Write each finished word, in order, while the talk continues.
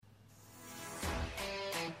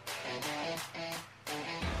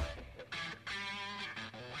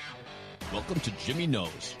Welcome to Jimmy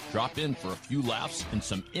Knows. Drop in for a few laughs and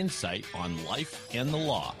some insight on life and the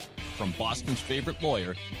law from Boston's favorite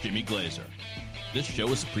lawyer, Jimmy Glazer. This show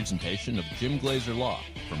is a presentation of Jim Glazer Law.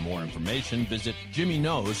 For more information, visit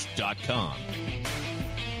jimmyknows.com.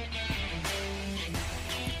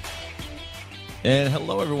 And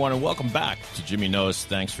hello, everyone, and welcome back to Jimmy Knows.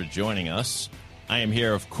 Thanks for joining us. I am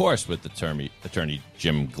here, of course, with attorney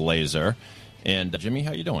Jim Glazer. And Jimmy,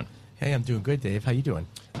 how you doing? Hey, I'm doing good, Dave. How you doing?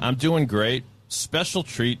 I'm doing great. Special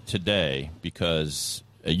treat today because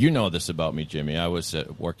you know this about me, Jimmy. I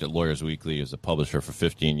worked at Lawyers Weekly as a publisher for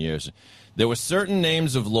 15 years. There were certain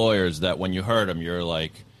names of lawyers that when you heard them, you're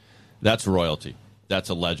like, that's royalty. That's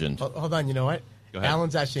a legend. Hold on. You know what? Go ahead.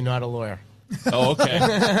 Alan's actually not a lawyer. Oh,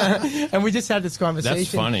 okay. And we just had this conversation. That's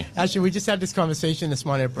funny. Actually, we just had this conversation this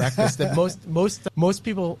morning at breakfast that most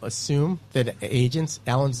people assume that agents.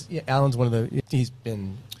 Alan's one of the. He's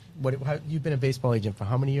been. You've been a baseball agent for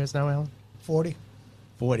how many years now, Alan? 40.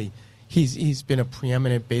 He's been a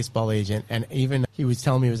preeminent baseball agent, and even he was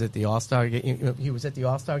telling me he was at the All-Star game. He was at the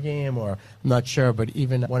All-Star game, or I'm not sure, but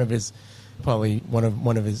even one of his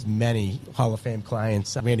many Hall of Fame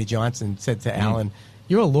clients, Randy Johnson, said to Alan,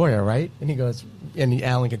 "You're a lawyer, right?" And he goes, and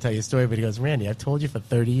Alan can tell you a story, but he goes, "Randy, I've told you for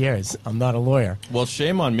 30 years, I'm not a lawyer." Well,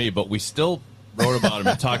 shame on me, but we still wrote about him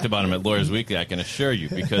and talked about him at Lawyers Weekly, I can assure you,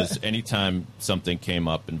 because anytime something came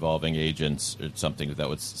up involving agents or something, that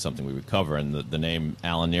was something we would cover, and the name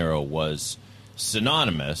Alan Nero was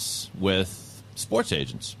synonymous with sports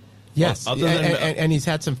agents. Yes, and he's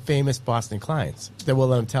had some famous Boston clients that will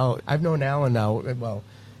let him tell. I've known Alan now. Well,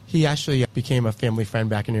 he actually became a family friend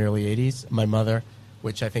back in the early 80s. My mother,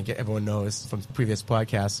 which I think everyone knows from previous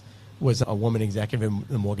podcasts, was a woman executive in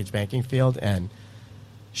the mortgage banking field, and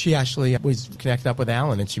she actually was connected up with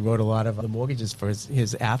Alan, and she wrote a lot of the mortgages for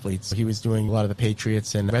his athletes. He was doing a lot of the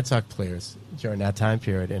Patriots and Red Sox players during that time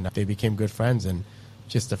period, and they became good friends, and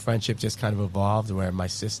just the friendship just kind of evolved where my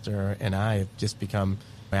sister and I have just become,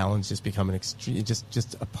 Alan's just become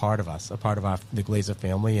just a part of us, the Glazer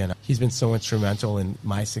family, and he's been so instrumental in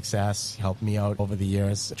my success, helped me out over the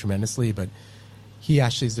years tremendously, but he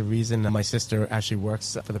actually is the reason my sister actually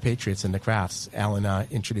works for the Patriots in the crafts. Alan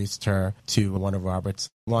introduced her to one of Robert's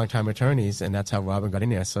longtime attorneys, and that's how Robin got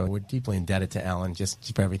in there. So we're deeply indebted to Alan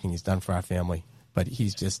just for everything he's done for our family. But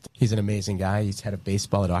he's an amazing guy. He's head of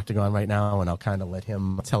baseball at Octagon right now, and I'll kind of let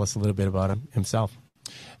him tell us a little bit about himself.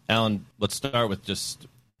 Alan, let's start with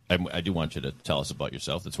I do want you to tell us about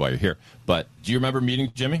yourself. That's why you're here. But do you remember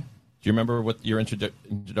meeting Jimmy? Do you remember what your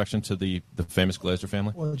introduction to the famous Glazer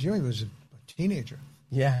family? Well, Jimmy was a teenager.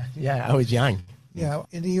 Yeah, I was young. Yeah,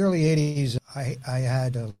 in the early 80s, I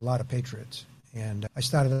had a lot of Patriots. And I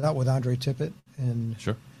started out with Andre Tippett and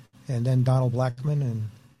Sure. And then Donald Blackman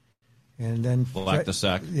and then the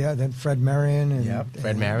Sack. Yeah, then Fred Marion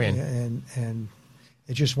Fred Marion. And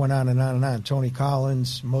it just went on and on and on. Tony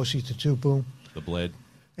Collins, Mosi Tutupu. The Blade.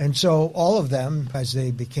 And so all of them, as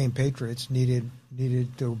they became Patriots, needed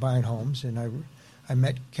to buy homes, and I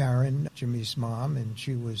met Karen, Jimmy's mom, and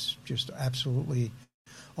she was just absolutely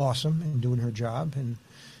awesome in doing her job. And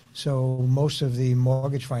so most of the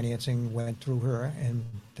mortgage financing went through her, and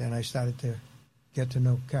then I started to get to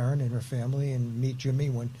know Karen and her family and meet Jimmy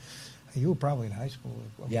when you were probably in high school.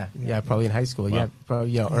 Yeah, probably in high school. Wow. Yeah,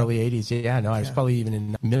 probably early 80s. Yeah, no, I was probably even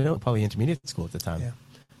in probably intermediate school at the time. Yeah.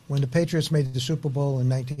 When the Patriots made the Super Bowl in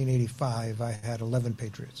 1985, I had 11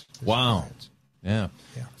 Patriots. Wow. Yeah.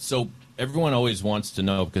 Yeah. So everyone always wants to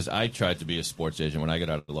know, because I tried to be a sports agent when I got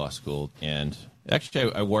out of law school, and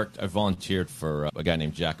actually I volunteered for a guy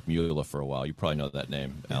named Jack Mueller for a while. You probably know that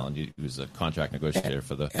name, Alan. He was a contract negotiator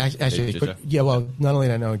for the actually. Well, not only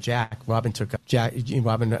did I know Jack, Robin took Jack.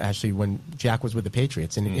 Robin actually, when Jack was with the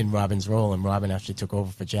Patriots in Robin's role, and Robin actually took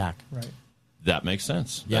over for Jack. Right. That makes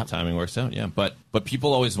sense. Yep. That timing works out. Yeah, but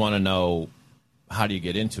people always want to know, how do you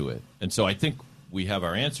get into it? And so I think we have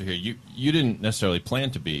our answer here. You didn't necessarily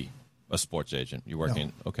plan to be a sports agent. You're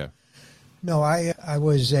working. No. Okay. No, I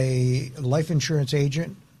was a life insurance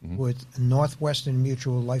agent with Northwestern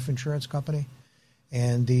Mutual Life Insurance Company,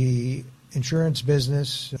 and the insurance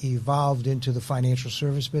business evolved into the financial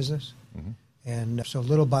service business. And so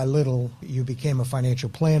little by little, you became a financial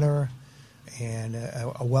planner and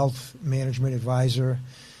a wealth management advisor.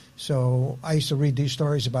 So I used to read these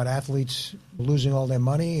stories about athletes losing all their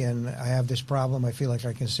money, and I have this problem. I feel like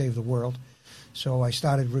I can save the world. So I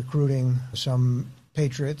started recruiting some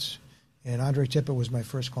Patriots, and Andre Tippett was my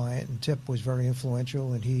first client, and Tip was very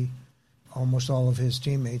influential, and almost all of his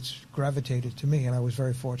teammates gravitated to me, and I was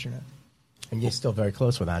very fortunate. And you're still very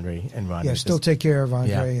close with Andre and Ron. Yeah, still take care of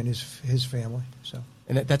Andre and his family. So,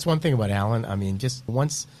 and that's one thing about Alan. I mean, just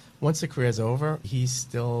once once the career's over, he's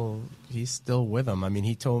still with them. I mean,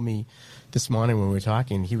 he told me this morning when we were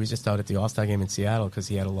talking, he was just out at the All-Star game in Seattle because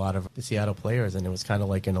he had a lot of the Seattle players, and it was kind of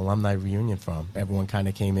like an alumni reunion for him. Everyone kind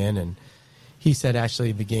of came in, and he said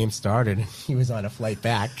actually the game started, and he was on a flight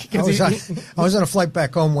back. I was on a flight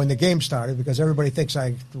back home when the game started because everybody thinks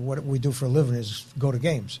what we do for a living is go to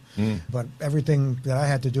games. But everything that I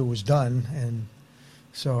had to do was done, and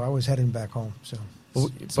so I was heading back home. So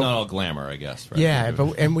it's not all glamour, I guess. Right? Yeah,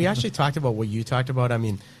 and we actually talked about what you talked about. I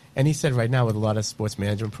mean, and he said right now with a lot of sports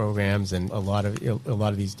management programs and a lot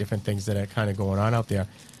of these different things that are kind of going on out there,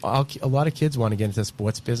 a lot of kids want to get into the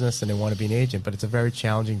sports business and they want to be an agent, but it's a very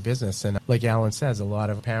challenging business. And like Alan says, a lot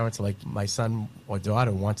of parents, like my son or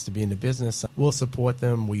daughter, wants to be in the business. We'll support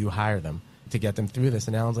them. Will you hire them to get them through this?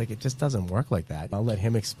 And Alan's like, it just doesn't work like that. I'll let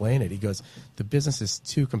him explain it. He goes, the business is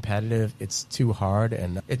too competitive. It's too hard.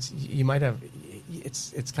 And it's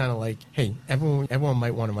kind of like, hey, everyone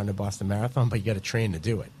might want to run the Boston Marathon, but you got to train to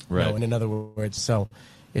do it. Right. You know, in other words, so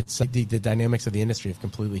it's the dynamics of the industry have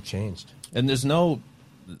completely changed. And there's no,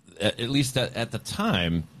 at least at the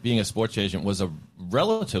time, being a sports agent was a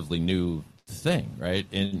relatively new thing, right?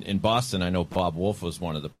 In Boston, I know Bob Wolf was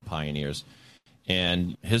one of the pioneers,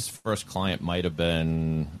 and his first client might have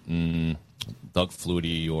been Doug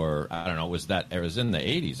Flutie, or I don't know. It was in the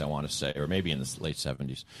 80s, I want to say, or maybe in the late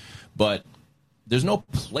 70s, but. There was no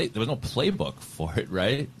playbook for it,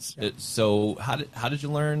 right? So how did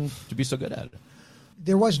you learn to be so good at it?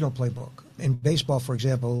 There was no playbook. In baseball, for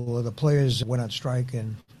example, the players went on strike,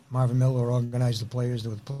 and Marvin Miller organized the players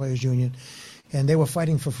with the players' union, and they were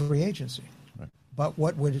fighting for free agency. Right. But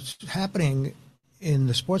what was happening in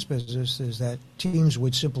the sports business is that teams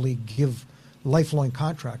would simply give lifelong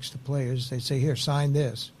contracts to players. They'd say, here, sign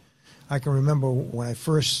this. I can remember when I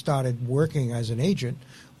first started working as an agent,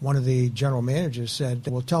 one of the general managers said,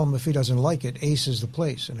 well, tell him if he doesn't like it, Ace is the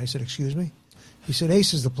place. And I said, excuse me? He said,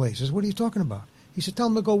 Ace is the place. I said, what are you talking about? He said, tell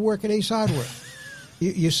him to go work at Ace Hardware.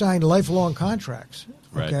 you signed lifelong contracts,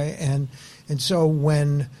 okay? Right. And so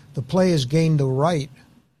when the players gained the right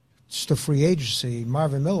to free agency,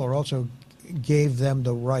 Marvin Miller also gave them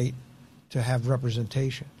the right to have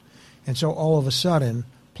representation. And so all of a sudden,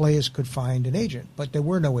 players could find an agent, but there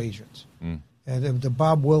were no agents. And the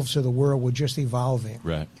Bob Wilfs of the world were just evolving.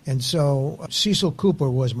 Right. And so Cecil Cooper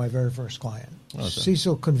was my very first client. Oh,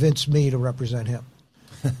 Cecil convinced me to represent him.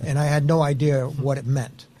 And I had no idea what it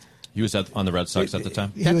meant. He was on the Red Sox at the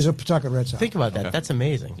time? He was a Pawtucket Red Sox. Think about that. Okay. That's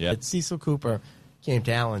amazing. Yeah. That Cecil Cooper came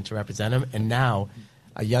to Alan to represent him, and now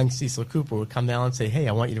a young Cecil Cooper would come to Alan and say, hey,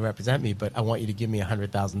 I want you to represent me, but I want you to give me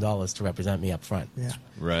 $100,000 to represent me up front. Yeah.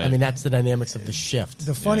 Right. I mean, that's the dynamics of the shift.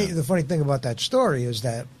 The funny thing about that story is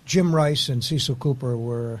that Jim Rice and Cecil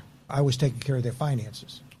Cooper I was taking care of their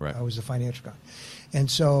finances. Right. I was the financial guy. And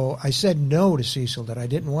so I said no to Cecil, that I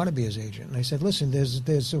didn't want to be his agent. And I said, listen,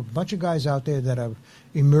 there's a bunch of guys out there that are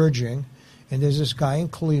emerging, and there's this guy in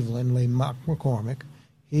Cleveland named Mark McCormick.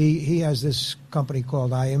 He has this company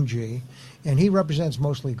called IMG, and he represents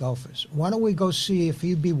mostly golfers. Why don't we go see if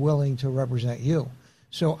he'd be willing to represent you?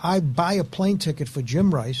 So I buy a plane ticket for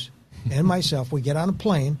Jim Rice and myself. We get on a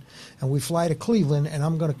plane, and we fly to Cleveland, and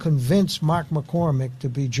I'm going to convince Mark McCormick to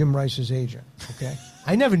be Jim Rice's agent, okay?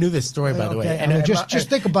 I never knew this story, by the way. And just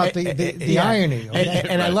think about the irony. Okay?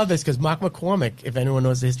 And I love this because Mark McCormick, if anyone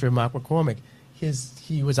knows the history of Mark McCormick,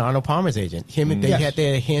 he was Arnold Palmer's agent. They had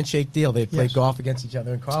a handshake deal. They played golf against each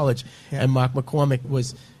other in college, and Mark McCormick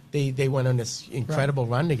was. They went on this incredible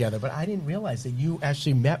run together. But I didn't realize that you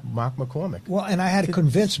actually met Mark McCormick. Well, and I had to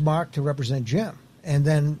convince Mark to represent Jim. And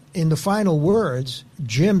then in the final words,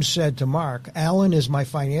 Jim said to Mark, Alan is my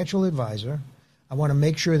financial advisor. I want to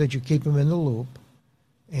make sure that you keep him in the loop.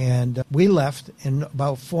 And we left, and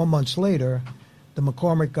about 4 months later, the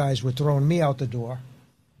McCormick guys were throwing me out the door,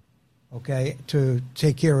 okay, to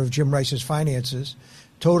take care of Jim Rice's finances,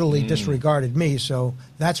 totally disregarded me. So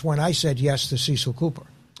that's when I said yes to Cecil Cooper.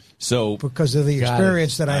 So because of the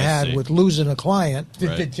experience that I had with losing a client.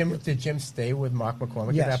 Did Jim stay with Mark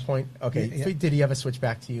McCormick at that point? Okay. Yeah. Did he ever switch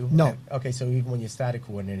back to you? No. Okay, so even when you started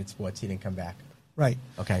coordinated sports, he didn't come back. Right.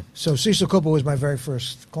 Okay. So Cecil Cooper was my very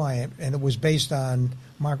first client, and it was based on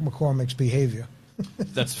Mark McCormick's behavior.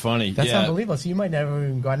 That's funny. That's unbelievable. So you might never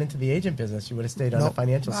even gone into the agent business. You would have stayed on the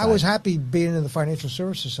financial side. I was happy being in the financial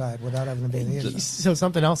services side without having to be in the agent. So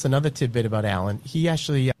something else, another tidbit about Alan. He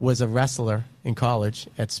actually was a wrestler in college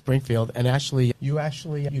at Springfield, and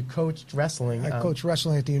you coached wrestling. I coached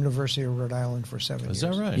wrestling at the University of Rhode Island for 7 years. Is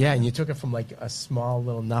that right? Yeah, and you took it from like a small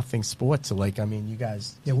little nothing sport to you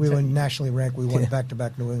guys. Yeah, we were nationally ranked. We won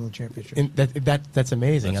back-to-back New England championships. And that's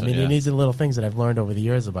amazing. And these are little things that I've learned over the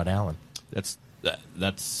years about Alan.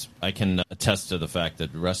 That's I can attest to the fact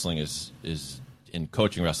that wrestling is in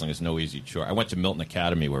coaching wrestling is no easy chore. I went to Milton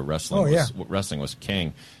Academy where wrestling was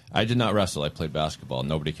king. I did not wrestle. I played basketball.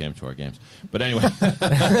 Nobody came to our games. But anyway,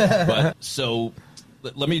 so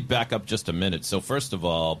let me back up just a minute. So first of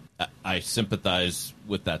all, I sympathize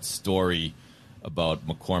with that story about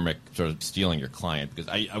McCormick sort of stealing your client, because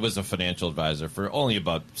I was a financial advisor for only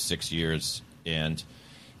about 6 years, and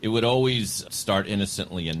it would always start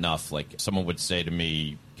innocently enough. Like someone would say to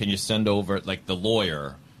me, can you send over, like the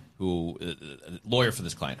lawyer for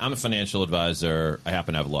this client. I'm a financial advisor. I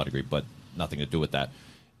happen to have a law degree, but nothing to do with that.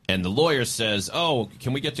 And the lawyer says, oh,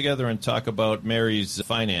 can we get together and talk about Mary's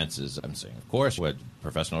finances? I'm saying, of course, we're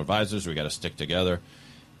professional advisors. We got to stick together.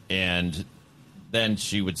 And then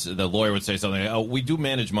the lawyer would say something, oh, we do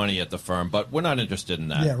manage money at the firm, but we're not interested in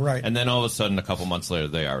that. Yeah, right. And then all of a sudden, a couple months later,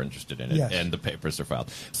 they are interested in it, yes. And the papers are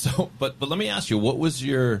filed. So, but let me ask you, what was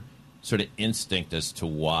your sort of instinct as to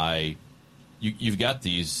why you've got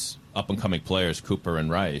these up-and-coming players, Cooper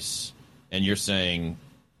and Rice, and you're saying,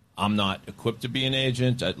 I'm not equipped to be an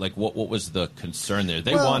agent? Like, what was the concern there?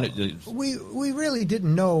 We really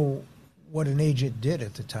didn't know what an agent did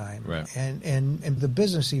at the time. Right. And the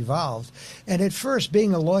business evolved. And at first,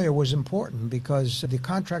 being a lawyer was important because the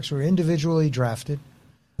contracts were individually drafted.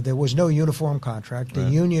 There was no uniform contract. The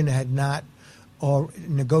union had not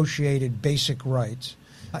negotiated basic rights.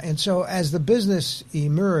 And so as the business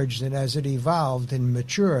emerged and as it evolved and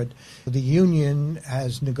matured, the union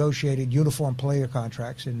has negotiated uniform player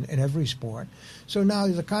contracts in every sport. So now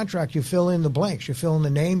the contract, you fill in the blanks. You fill in the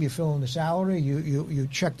name, you fill in the salary, you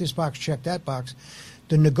check this box, check that box.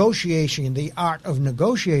 The negotiation, the art of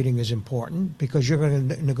negotiating is important because you're going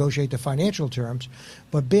to negotiate the financial terms.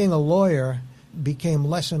 But being a lawyer became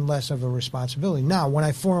less and less of a responsibility. Now, when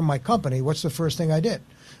I formed my company, what's the first thing I did?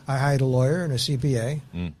 I hired a lawyer and a CPA,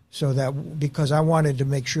 so that because I wanted to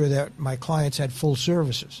make sure that my clients had full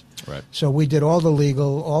services. Right. So we did all the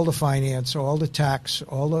legal, all the finance, all the tax,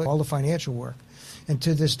 all the financial work, and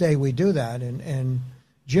to this day we do that. And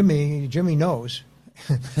Jimmy knows.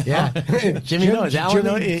 Yeah, Jimmy knows.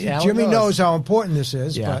 Jimmy knows how important this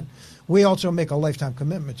is. Yeah. But we also make a lifetime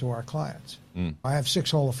commitment to our clients. I have 6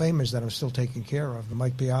 Hall of Famers that I'm still taking care of: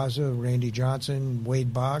 Mike Piazza, Randy Johnson,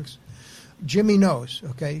 Wade Boggs. Jimmy knows,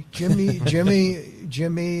 okay? Jimmy,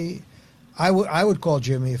 I would call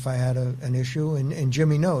Jimmy if I had an issue, and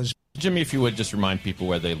Jimmy knows. Jimmy, if you would just remind people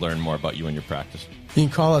where they learn more about you and your practice. You can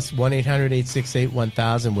call us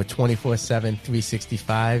 1-800-868-1000. We're 24/7,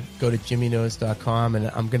 365. Go to jimmyknows.com, and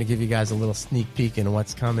I'm going to give you guys a little sneak peek into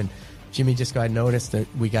what's coming. Jimmy just got notice that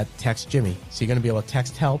we got Text Jimmy. So you're going to be able to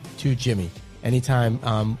text help to Jimmy. Anytime,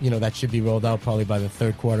 that should be rolled out probably by the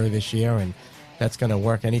third quarter of this year, and that's going to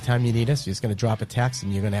work anytime you need us. You're just going to drop a text,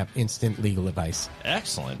 and you're going to have instant legal advice.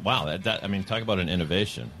 Excellent. Wow. Talk about an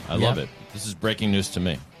innovation. I love it. This is breaking news to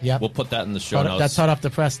me. Yeah. We'll put that in the show notes. That's hot off the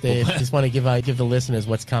press, Dave. Just want to give the listeners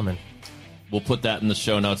what's coming. We'll put that in the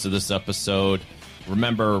show notes of this episode.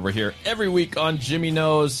 Remember, we're here every week on Jimmy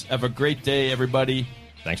Knows. Have a great day, everybody.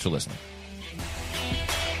 Thanks for listening.